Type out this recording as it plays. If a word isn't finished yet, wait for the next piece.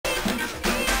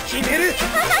Are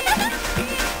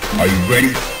you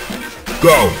ready?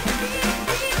 Go!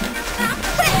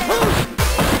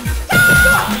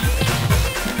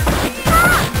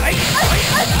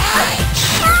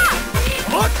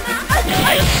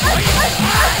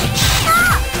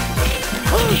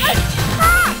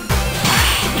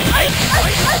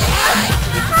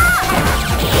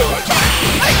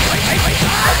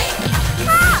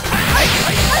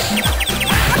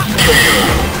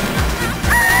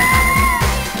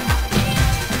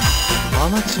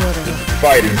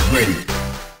 Fighters ready.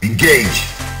 Engage.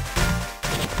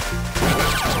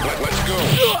 Let's go.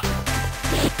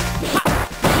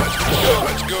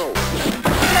 Let's go.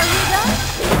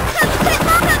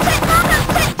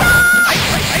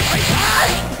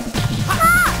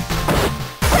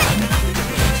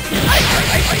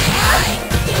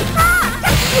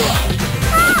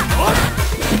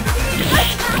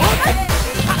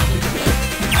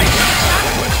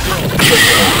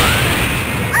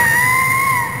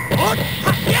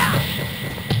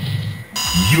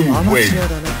 You win.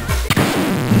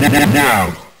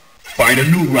 Now, find a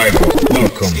new rival.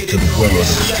 Welcome to the world of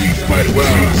Street Fighter.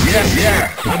 Yeah.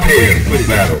 Prepare for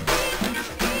battle.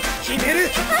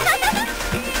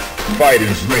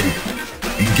 Fighters ready.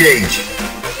 Engage.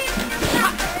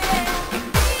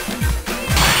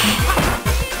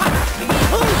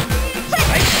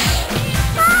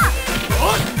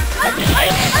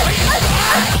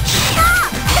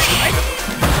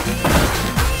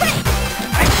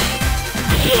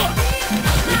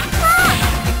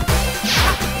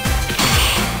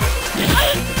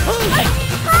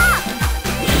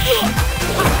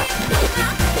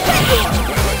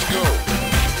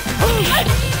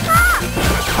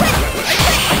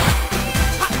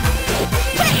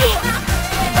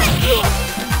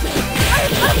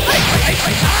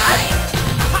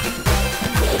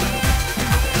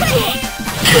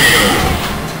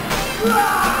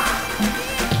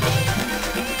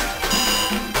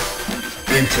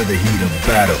 Into the heat of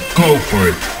battle. Go for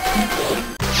it.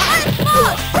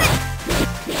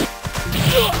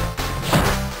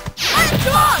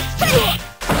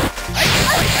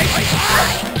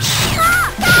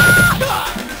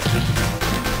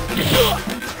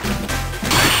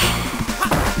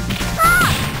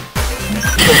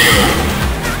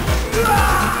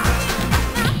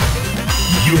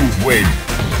 You win.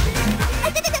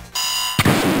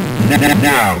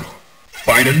 Now,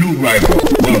 find a new rival.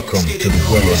 Welcome to the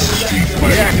world of Street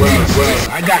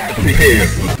Fighter. I got to prepare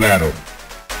for battle.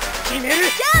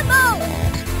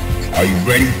 Are you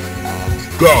ready?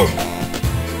 Go!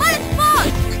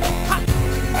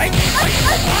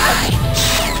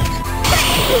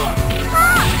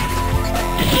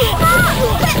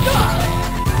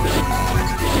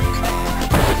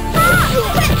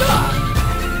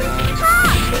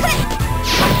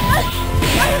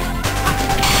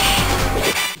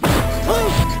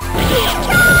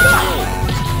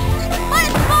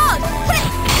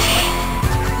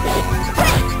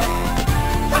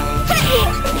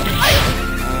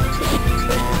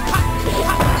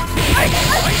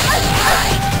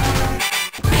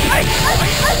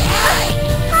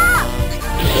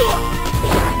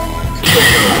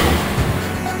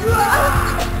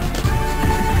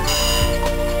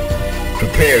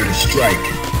 Prepare to strike.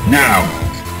 Now!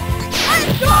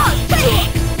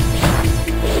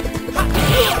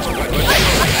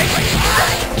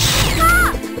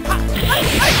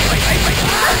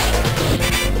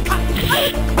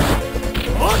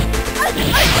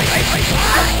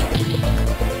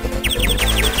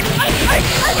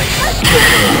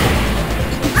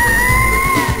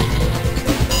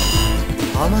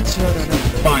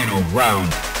 Final round.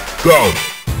 Go!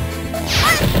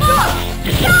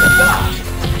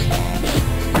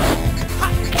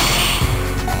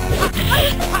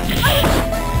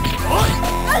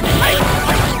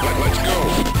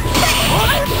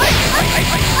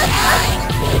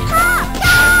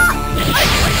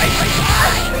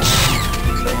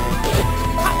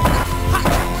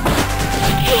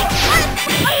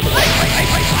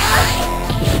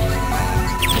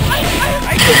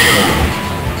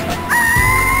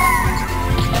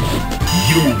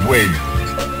 You win.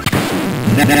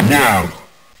 Now,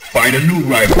 find a new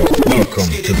rival. Welcome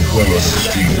to the world of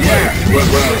Street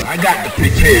Fighter. I got to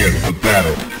prepare for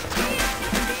battle.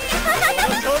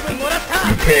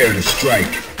 Prepare to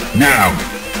strike. Now.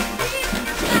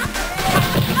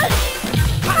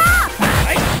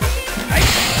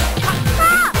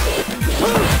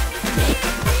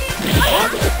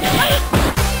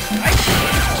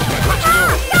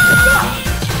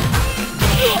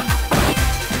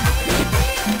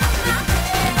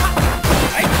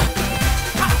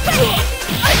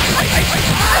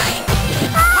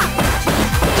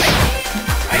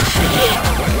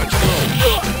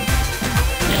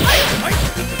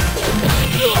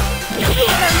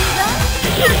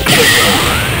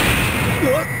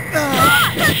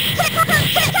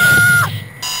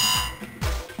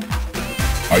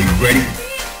 Are you ready?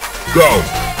 Go!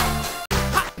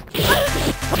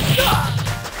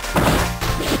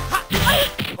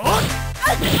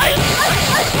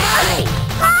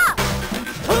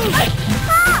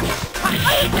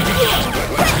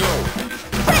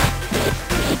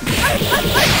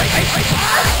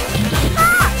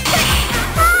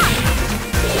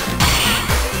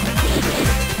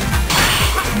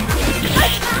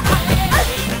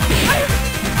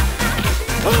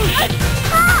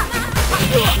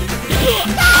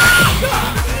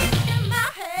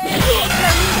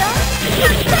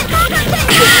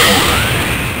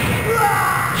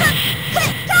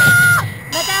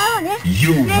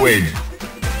 You win.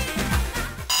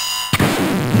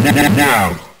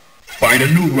 Now, find a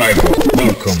new rival.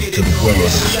 Welcome to the world of the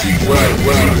street.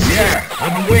 Well, yeah,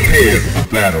 I'm prepare for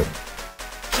battle.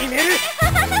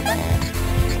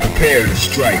 Prepare to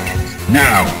strike.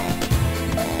 Now.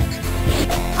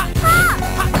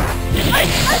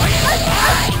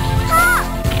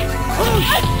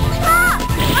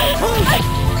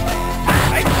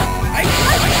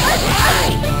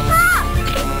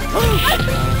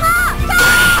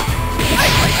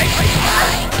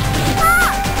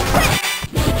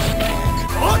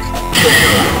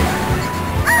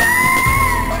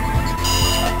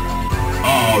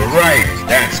 Alright,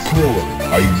 that's cool.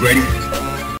 Are you ready?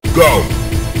 Go!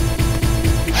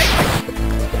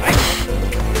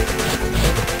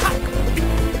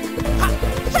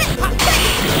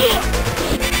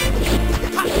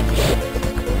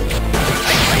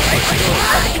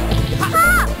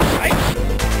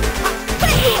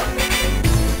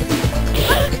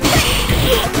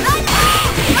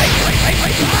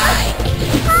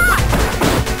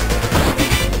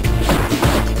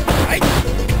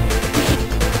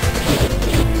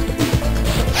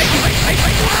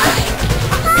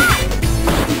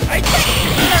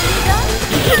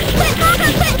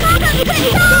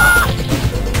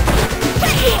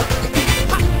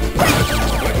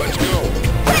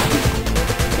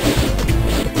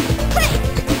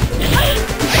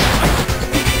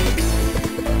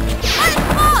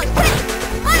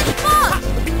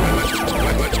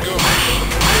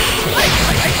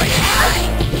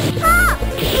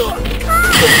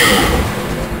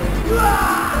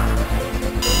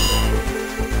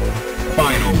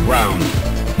 Final round.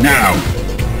 Now.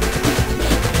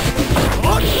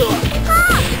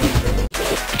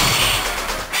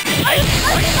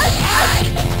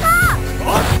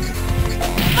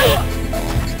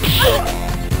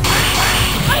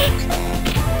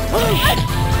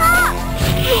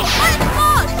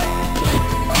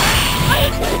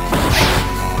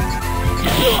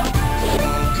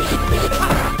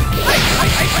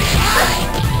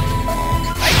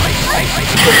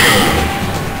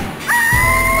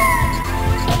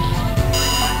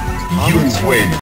 You win.